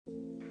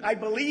I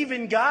believe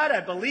in God.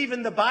 I believe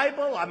in the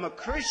Bible. I'm a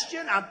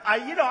Christian.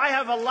 I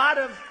have a lot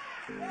of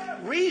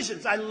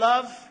reasons. I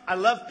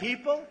love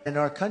people. And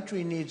our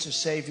country needs a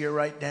Savior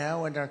right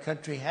now, and our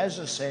country has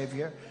a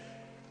Savior.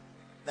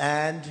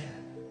 And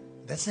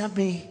that's not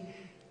me.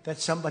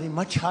 That's somebody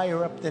much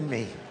higher up than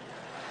me.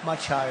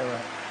 Much higher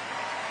up.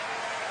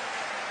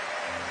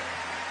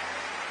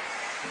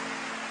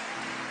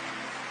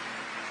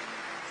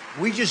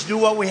 We just do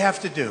what we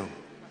have to do.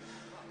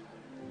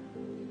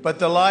 But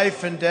the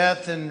life and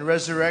death and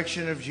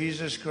resurrection of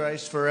Jesus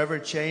Christ forever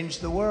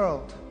changed the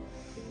world.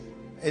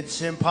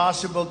 It's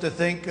impossible to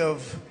think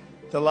of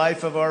the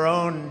life of our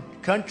own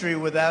country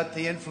without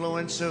the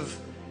influence of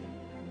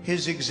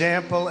his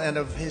example and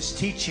of his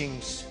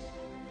teachings.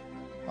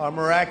 Our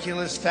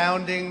miraculous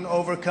founding,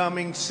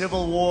 overcoming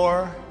civil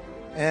war,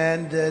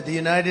 and the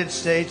United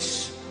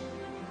States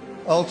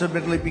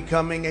ultimately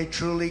becoming a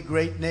truly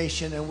great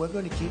nation. And we're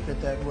going to keep it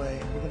that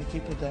way. We're going to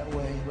keep it that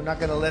way. We're not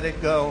going to let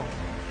it go.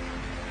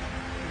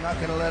 We're not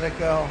going to let it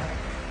go.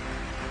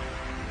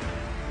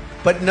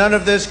 But none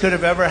of this could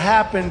have ever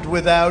happened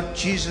without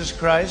Jesus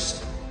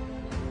Christ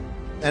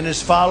and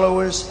his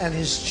followers and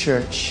his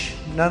church.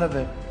 None of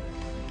it.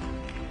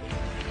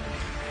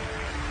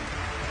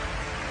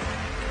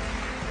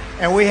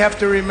 And we have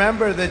to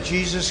remember that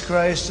Jesus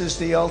Christ is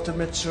the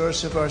ultimate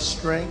source of our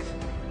strength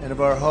and of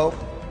our hope.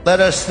 Let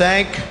us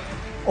thank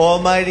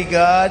Almighty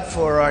God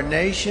for our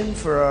nation,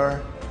 for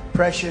our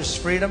precious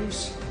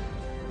freedoms,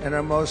 and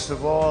our most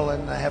of all,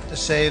 and I have to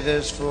say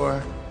this,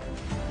 for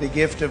the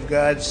gift of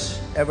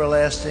God's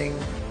everlasting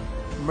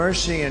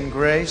mercy and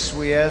grace.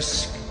 We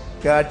ask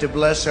God to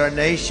bless our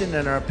nation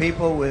and our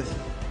people with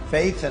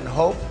faith and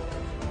hope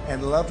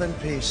and love and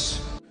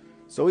peace.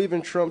 So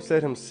even Trump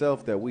said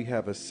himself that we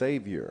have a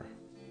Savior.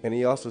 And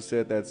he also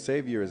said that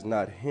Savior is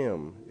not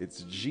him,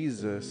 it's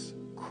Jesus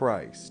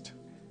Christ.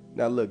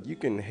 Now look, you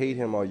can hate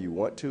him all you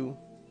want to,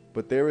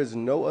 but there is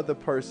no other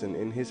person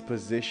in his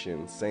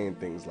position saying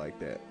things like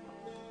that.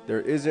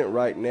 There isn't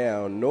right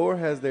now, nor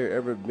has there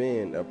ever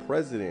been a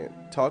president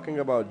talking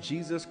about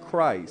Jesus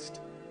Christ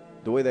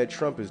the way that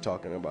Trump is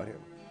talking about him.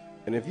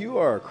 And if you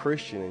are a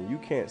Christian and you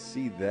can't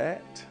see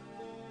that,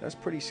 that's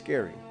pretty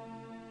scary.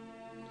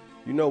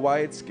 You know why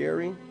it's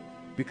scary?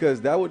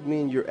 Because that would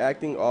mean you're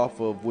acting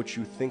off of what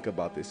you think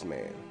about this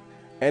man.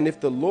 And if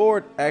the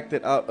Lord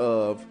acted out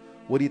of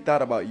what he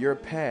thought about your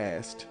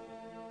past,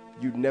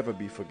 you'd never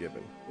be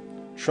forgiven.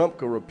 Trump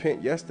could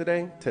repent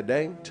yesterday,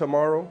 today,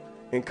 tomorrow,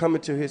 and come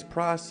into his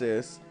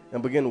process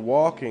and begin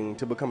walking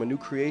to become a new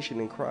creation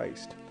in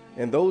Christ.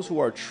 And those who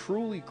are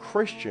truly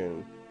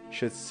Christian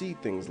should see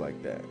things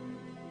like that.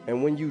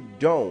 And when you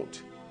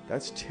don't,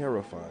 that's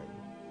terrifying.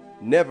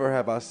 Never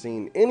have I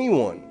seen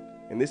anyone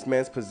in this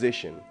man's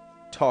position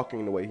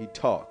talking the way he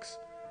talks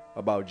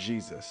about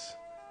Jesus.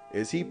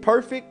 Is he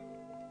perfect?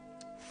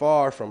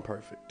 Far from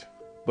perfect.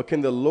 But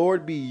can the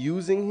Lord be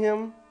using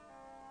him?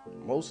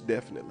 Most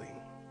definitely.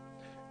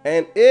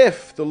 And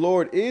if the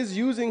Lord is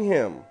using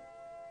him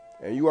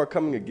and you are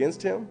coming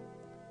against him,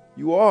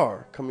 you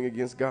are coming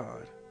against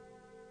God.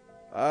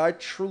 I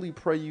truly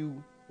pray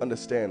you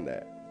understand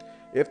that.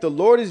 If the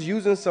Lord is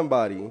using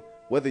somebody,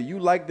 whether you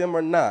like them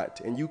or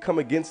not, and you come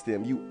against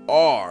them, you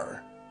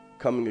are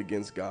coming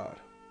against God.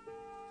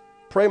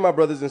 Pray, my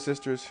brothers and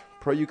sisters,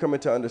 pray you come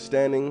into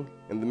understanding,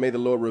 and may the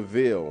Lord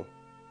reveal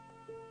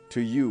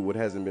to you what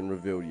hasn't been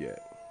revealed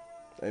yet.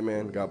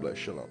 Amen. God bless.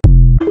 Shalom.